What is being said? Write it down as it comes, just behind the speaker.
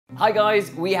Hi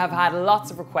guys, we have had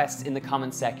lots of requests in the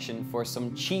comments section for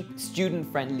some cheap,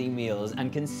 student-friendly meals,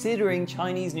 and considering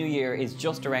Chinese New Year is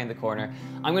just around the corner,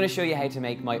 I'm going to show you how to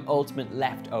make my ultimate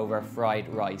leftover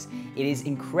fried rice. It is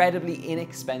incredibly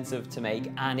inexpensive to make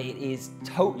and it is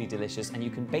totally delicious, and you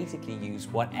can basically use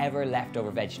whatever leftover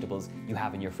vegetables you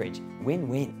have in your fridge.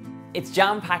 Win-win. It's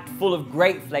jam-packed full of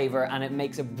great flavour and it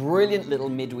makes a brilliant little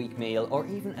midweek meal or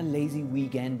even a lazy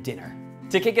weekend dinner.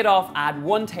 To kick it off, add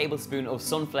 1 tablespoon of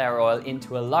sunflower oil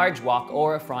into a large wok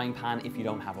or a frying pan if you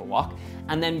don't have a wok,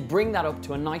 and then bring that up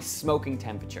to a nice smoking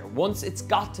temperature. Once it's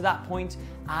got to that point,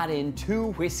 add in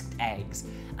 2 whisked eggs.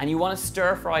 And you want to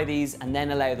stir fry these and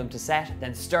then allow them to set,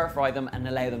 then stir fry them and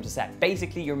allow them to set.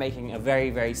 Basically, you're making a very,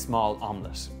 very small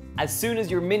omelette. As soon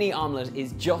as your mini omelette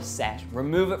is just set,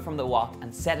 remove it from the wok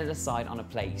and set it aside on a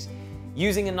plate.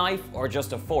 Using a knife or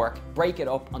just a fork, break it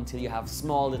up until you have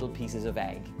small little pieces of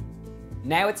egg.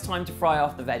 Now it's time to fry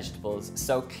off the vegetables,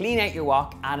 so clean out your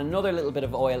wok, add another little bit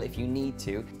of oil if you need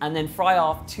to, and then fry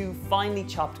off 2 finely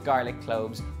chopped garlic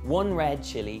cloves, 1 red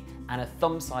chilli, and a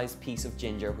thumb-sized piece of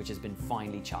ginger which has been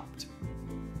finely chopped.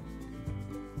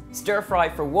 Stir fry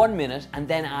for 1 minute and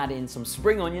then add in some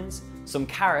spring onions, some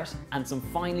carrot, and some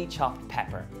finely chopped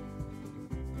pepper.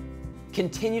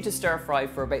 Continue to stir fry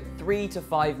for about 3 to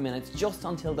 5 minutes, just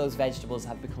until those vegetables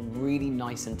have become really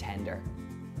nice and tender.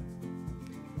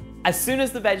 As soon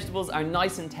as the vegetables are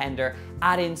nice and tender,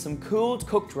 add in some cooled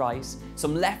cooked rice,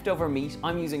 some leftover meat,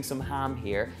 I'm using some ham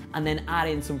here, and then add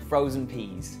in some frozen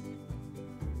peas.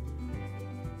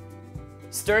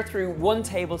 Stir through 1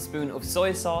 tablespoon of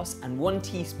soy sauce and 1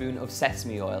 teaspoon of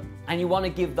sesame oil, and you want to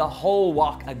give the whole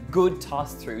wok a good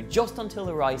toss through just until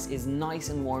the rice is nice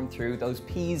and warm through, those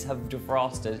peas have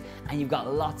defrosted, and you've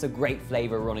got lots of great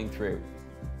flavour running through.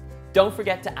 Don't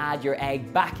forget to add your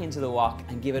egg back into the wok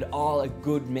and give it all a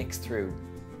good mix through.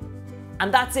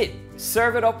 And that's it.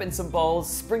 Serve it up in some bowls,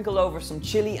 sprinkle over some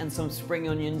chili and some spring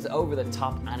onions over the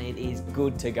top, and it is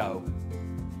good to go.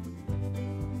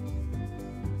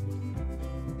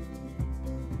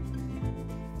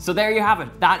 So there you have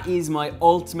it. That is my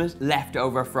ultimate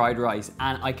leftover fried rice,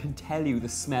 and I can tell you the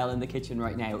smell in the kitchen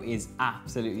right now is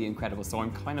absolutely incredible. So I'm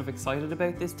kind of excited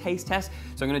about this taste test.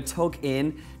 So I'm going to tuck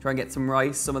in, try and get some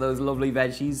rice, some of those lovely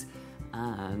veggies,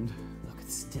 and look,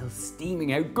 it's still steaming.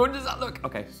 How good does that look?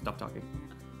 Okay, stop talking.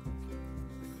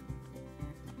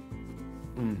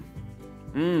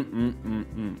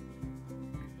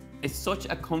 It's such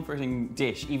a comforting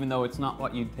dish, even though it's not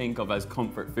what you'd think of as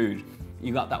comfort food.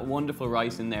 You got that wonderful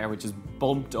rice in there which is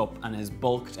bumped up and is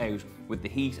bulked out with the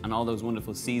heat and all those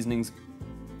wonderful seasonings.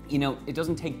 You know, it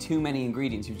doesn't take too many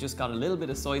ingredients. You've just got a little bit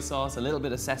of soy sauce, a little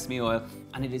bit of sesame oil,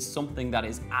 and it is something that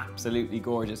is absolutely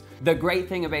gorgeous. The great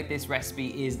thing about this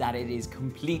recipe is that it is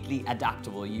completely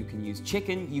adaptable. You can use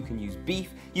chicken, you can use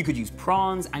beef, you could use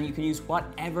prawns, and you can use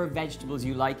whatever vegetables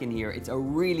you like in here. It's a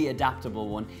really adaptable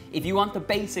one. If you want the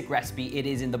basic recipe, it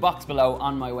is in the box below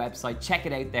on my website. Check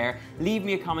it out there. Leave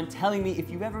me a comment telling me if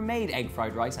you've ever made egg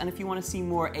fried rice, and if you want to see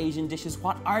more Asian dishes,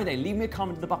 what are they? Leave me a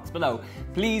comment in the box below.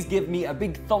 Please give me a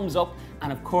big thumbs up,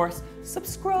 and of course,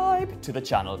 subscribe to the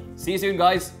channel. See you soon,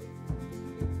 guys.